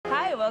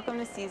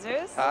welcome to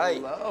Caesar's. Hi.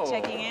 Hello.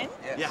 Checking in?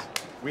 Yes. Yeah,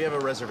 we have a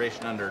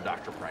reservation under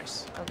Dr.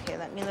 Price. Okay,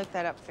 let me look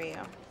that up for you.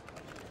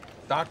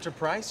 Dr.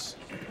 Price?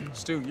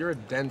 Stu, you're a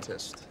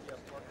dentist.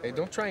 Hey,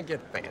 don't try and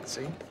get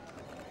fancy.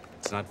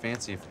 It's not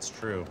fancy if it's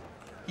true.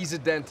 He's a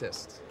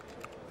dentist.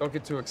 Don't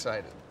get too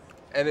excited.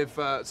 And if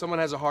someone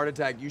has a heart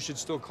attack, you should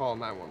still call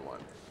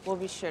 911. We'll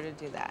be sure to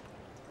do that.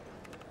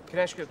 Can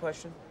I ask you a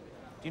question?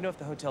 Do you know if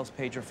the hotel's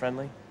pager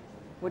friendly?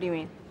 What do you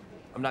mean?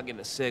 I'm not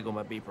getting a SIG on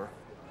my beeper.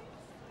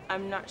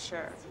 I'm not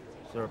sure.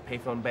 Is there a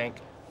payphone bank?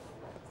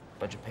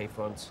 Bunch of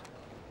payphones?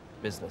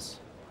 Business?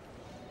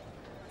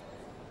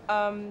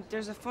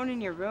 There's a phone in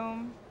your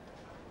room.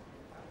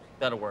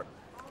 That'll work.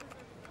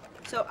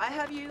 So I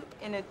have you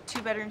in a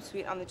 2-bedroom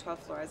suite on the 12th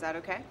floor. Is that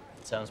okay?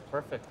 Sounds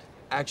perfect.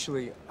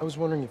 Actually, I was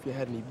wondering if you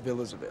had any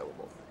villas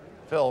available.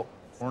 Phil,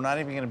 we're not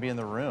even going to be in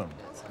the room.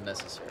 It's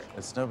unnecessary.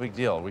 It's no big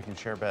deal. We can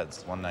share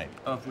beds one night.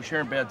 Oh, if we're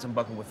sharing beds, I'm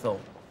bucking with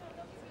Phil.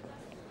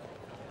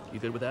 You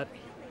good with that?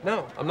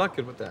 No, I'm not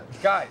good with that.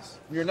 Guys,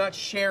 we are not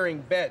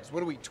sharing beds.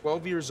 What are we,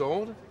 12 years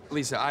old?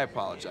 Lisa, I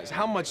apologize.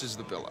 How much is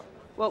the villa?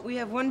 Well, we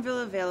have one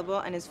villa available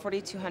and it's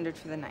 $4,200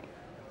 for the night.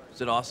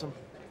 Is it awesome?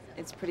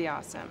 It's pretty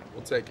awesome.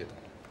 We'll take it.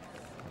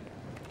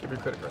 Give your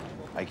credit card.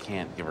 I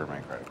can't give her my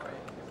credit card.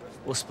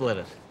 We'll split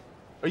it.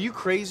 Are you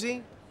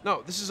crazy?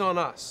 No, this is on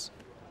us.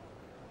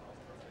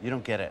 You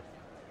don't get it.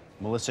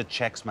 Melissa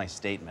checks my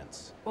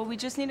statements. Well, we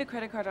just need a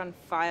credit card on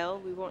file.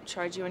 We won't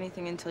charge you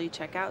anything until you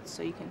check out,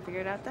 so you can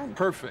figure it out then.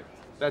 Perfect.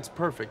 That's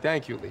perfect.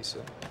 Thank you,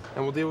 Lisa.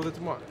 And we'll deal with it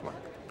tomorrow. Come on.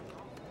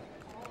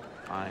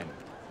 Fine.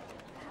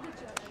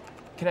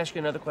 Can I ask you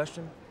another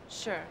question?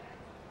 Sure.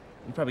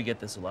 You probably get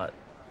this a lot.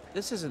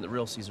 This isn't the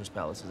real Caesar's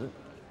Palace, is it?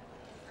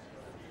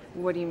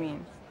 What do you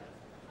mean?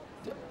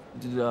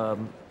 Did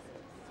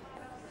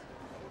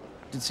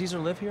Caesar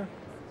live here?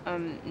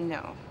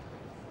 No.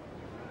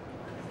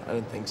 I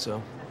didn't think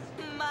so.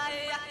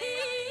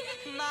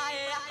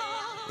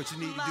 What you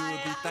need to do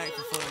is be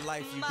thankful for the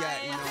life you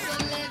got, you know.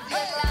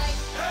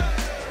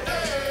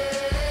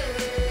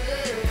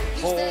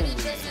 Holy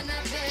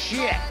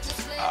shit!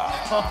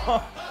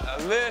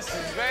 This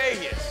is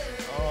Vegas.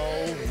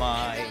 Oh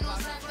my.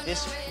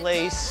 This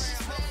place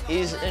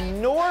is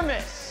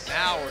enormous.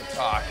 Now we're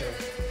talking.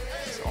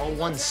 It's all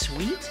one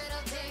suite?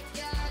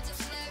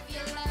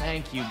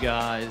 Thank you,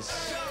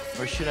 guys.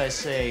 Or should I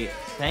say,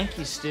 thank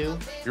you, Stu.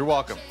 You're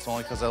welcome. It's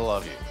only because I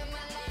love you.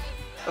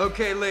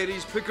 Okay,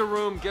 ladies, pick a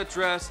room, get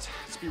dressed.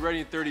 Let's be ready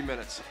in 30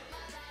 minutes.